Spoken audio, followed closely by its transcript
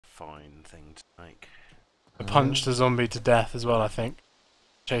fine thing to make. I punched a zombie to death as well, I think.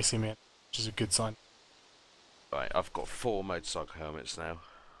 Chasing me, which is a good sign. Right, I've got 4 motorcycle helmets now.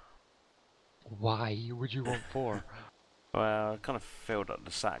 Why would you want 4? Well, I kind of filled up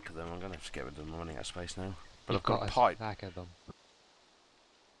the sack of them. I'm going to have to get rid of them. I'm running out of space now. But You've I've got a a pipe. stack of them.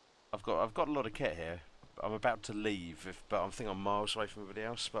 I've got a lot of kit here. I'm about to leave, but I think I'm miles away from everybody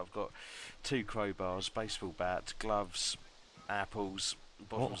else. But I've got 2 crowbars, baseball bat, gloves, apples,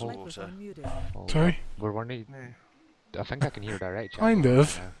 bottles of water. Oh, Sorry? we're running. I think I can hear direct chat. Kind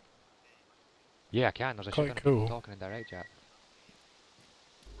of. Right now. Yeah, I can. There's a Quite shit ton of cool. people talking in direct chat.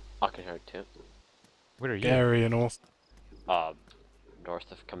 I can hear it too. Where are you? Scary and awesome.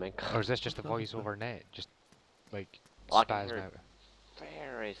 North of Kaminka. Or is this just a voice over net? Just like I can spazzing hear out?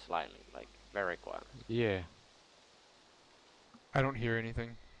 very slightly, like very quiet. Yeah. I don't hear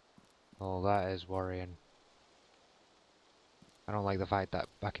anything. Oh, that is worrying. I don't like the fact that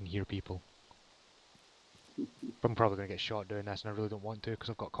I can hear people. I'm probably going to get shot doing this, and I really don't want to because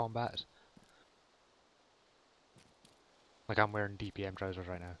I've got combats. Like, I'm wearing DPM trousers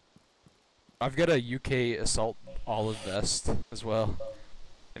right now. I've got a UK assault olive vest as well,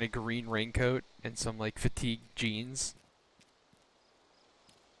 and a green raincoat, and some like fatigue jeans.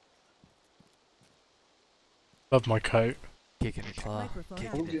 Love my coat. Kicking the claw.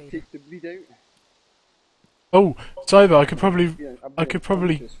 I'll just take the bleed out. Oh, Cyber, I could probably Yeah, I've I been could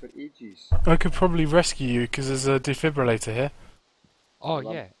probably- unconscious for ages. I could probably rescue you because there's a defibrillator here. Oh,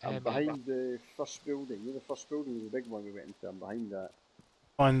 Well, yeah. I'm behind the first building. You know, the first building was the big one we went into. I'm behind that.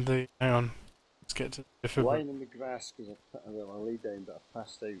 Find the. Hang on. Let's get to the defibrillator. Lying in the grass because I laid down, but I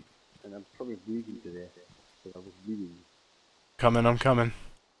passed out, and I'm probably bleeding to death because I was bleeding. Coming, I'm coming.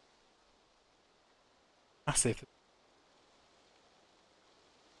 Massive.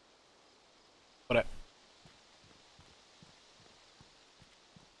 Got it.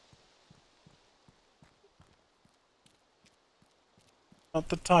 Not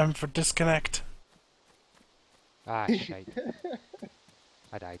the time for disconnect. Ah, shite.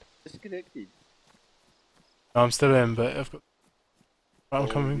 I died. Disconnected. No, I'm still in, but I've got. I'm Oh,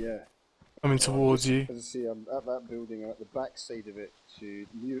 coming. Yeah. Coming towards you. As I say, I'm at that building, at the back side of it, to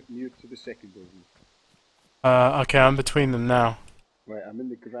near to the second building. Okay, I'm between them now. Right, I'm in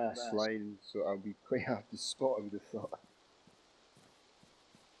the grass line, so I'll be quite hard to spot, I would have thought.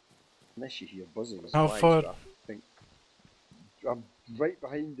 Unless you hear buzzing. How flies, far- but I think I'm right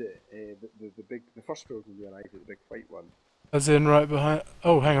behind it. The first building we arrived at, the big white one. As in right behind.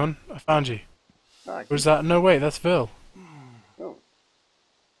 Oh, hang on. I found you. Ah, Or is that. No, wait, that's Phil. Oh.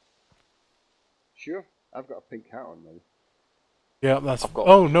 Sure, I've got a pink hat on now. Yeah, that's. I've got-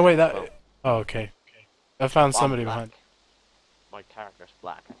 Oh, no, wait, that. Oh, okay. I found Well, I'm somebody black. behind. My character's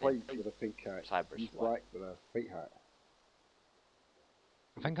black, I White think. with a pink hat. Cyber's He's white. black with a white hat.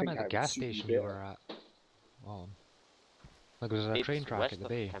 I think I'm Pink at the hat would gas suit you station you better. were at. Oh. Like, there's a It's train track west at the of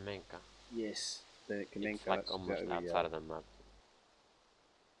bay. Kaminka. Yes, the Kaminka. It's like that's almost exactly, outside of the map.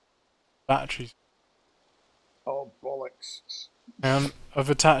 Batteries. Oh, bollocks. And I've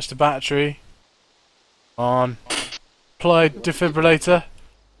attached a battery. On. Applied defibrillator.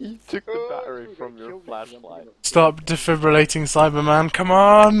 You took the battery from your flashlight. Stop defibrillating, Cyberman. Come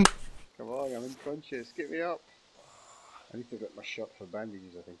on! Come on, I'm unconscious. Get me up. I need to get my shot for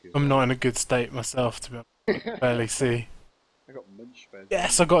bandages, I think. I'm not in a good state myself, to be honest. I barely see. I got munch bandages.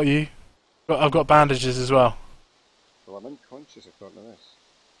 Yes, I got you. I've got bandages as well. Well, I'm unconscious according to this.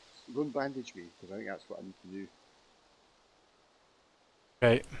 Go and bandage me, because I think that's what I need to do.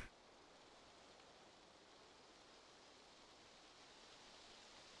 Okay.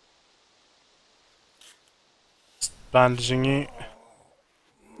 Just bandaging you.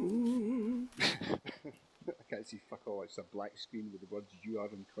 I can't see fuck all. It's a black screen with the words "You are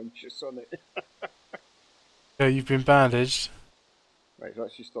unconscious" on it. Okay, you've been bandaged. Right, so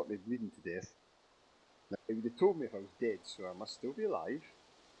that's just stopped me bleeding to death. Now, they would have told me if I was dead, so I must still be alive.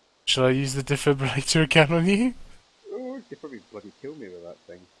 Shall I use the defibrillator again on you? Oh, they'd probably bloody kill me with that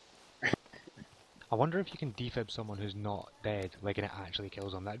thing. I wonder if you can defib someone who's not dead, like, and it actually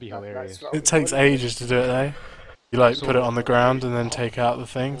kills them. That'd be hilarious. That's what I It was takes wondering. ages to do it though. You like So- put it on the ground and then take out the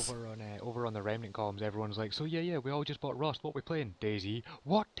things. Over on the Remnant columns, everyone's like, so yeah, we all just bought Rust, what we playing? DayZ.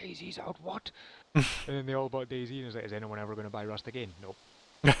 What? DayZ's out, what? And then they all bought DayZ, and it's like, is anyone ever going to buy Rust again? Nope.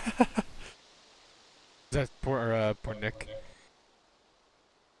 That's poor Nick.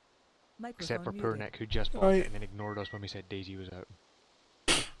 Except for poor Nick, who just bought Right. it and then ignored us when we said DayZ was out.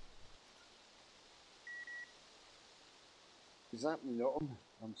 Is that me not on?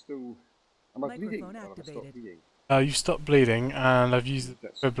 I'm still... Am I bleeding? Microphone Or have I stopped activated. bleeding? You stopped bleeding and I've used the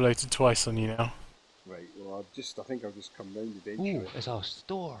That's- defibrillator twice on you now. Right, well, I think I'll just come round Ooh, eventually. it's a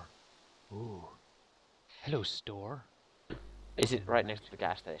store. Ooh. Hello, store. Is it Welcome, right man. next to the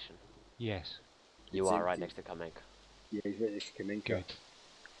gas station? Yes. You It's are right empty. next to Kamenk. Yeah, he's right next to Kaminka. Good.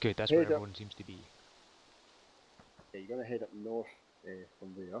 Good, that's where Head up. everyone seems to be. Yeah, you're gonna head up north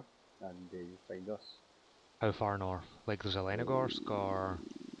from there, and you'll find us. How far north? Like there's a Lenogorsk or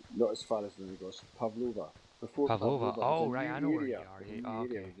Not as far as Lenogorsk, Pavlova. Before Pavlova? Pavlova, there's Oh, a right, new I know where you area. are. A Yeah, new oh,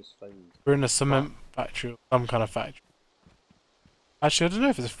 area okay. we just found. We're in a cement factory, or some kind of factory. Actually, I don't know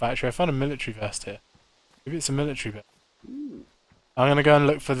if it's a factory. I found a military vest here. Maybe it's a military vest. Hmm. I'm gonna go and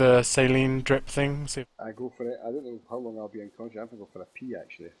look for the saline drip thing. See if I go for it. I don't know how long I'll be unconscious. I'm gonna go for a pee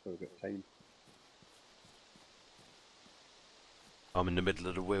actually, if I've got time. I'm in the middle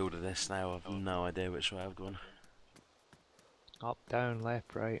of the wilderness now. I've no idea which way I've gone. Up, down,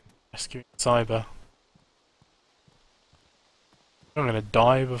 left, right. rescuing Cyber. I'm gonna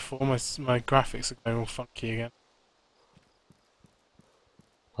die before my graphics are going all funky again.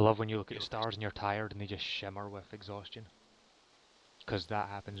 I love when you look at the stars and you're tired and they just shimmer with exhaustion. Because that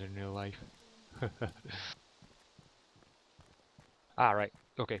happens in real life. Ah, right.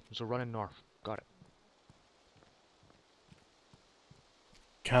 Okay, so running north. Got it.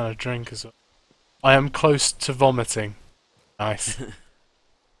 Can of drink as well. I am close to vomiting. Nice.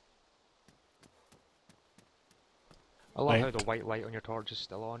 I love how Wait. the white light on your torch is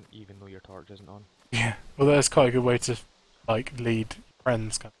still on, even though your torch isn't on. Yeah. Well, that's quite a good way to like lead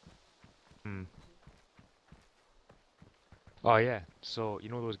friends. Hmm. Oh yeah, so you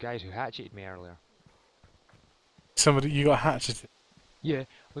know those guys who hatcheted me earlier? Somebody, you got hatcheted. Yeah, I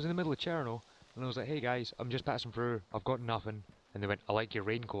was in the middle of Cherno, and I was like, hey guys, I'm just passing through, I've got nothing. And they went, I like your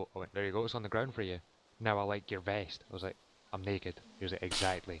raincoat. I went, there you go, it's on the ground for you. Now I like your vest. I was like, I'm naked. He was like,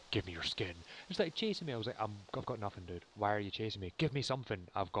 exactly, give me your skin. He started chasing me, I was like, I've got nothing, dude. Why are you chasing me? Give me something.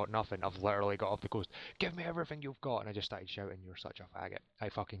 I've got nothing. I've literally got off the coast. Give me everything you've got. And I just started shouting, you're such a faggot. I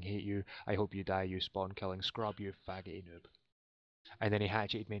fucking hate you. I hope you die, you spawn killing scrub, you faggoty noob. And then he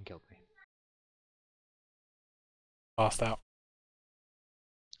hatcheted me and killed me. Passed out.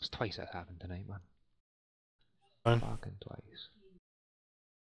 It's twice that's happened tonight, man. Fine. Fucking twice.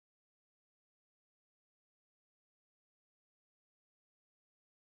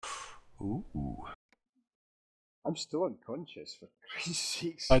 Ooh. I'm still unconscious, for Christ's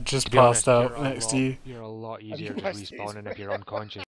sakes. I just To be honest, passed out you're next to you. You're a lot Have you easier just passed it as respawning if you're unconscious.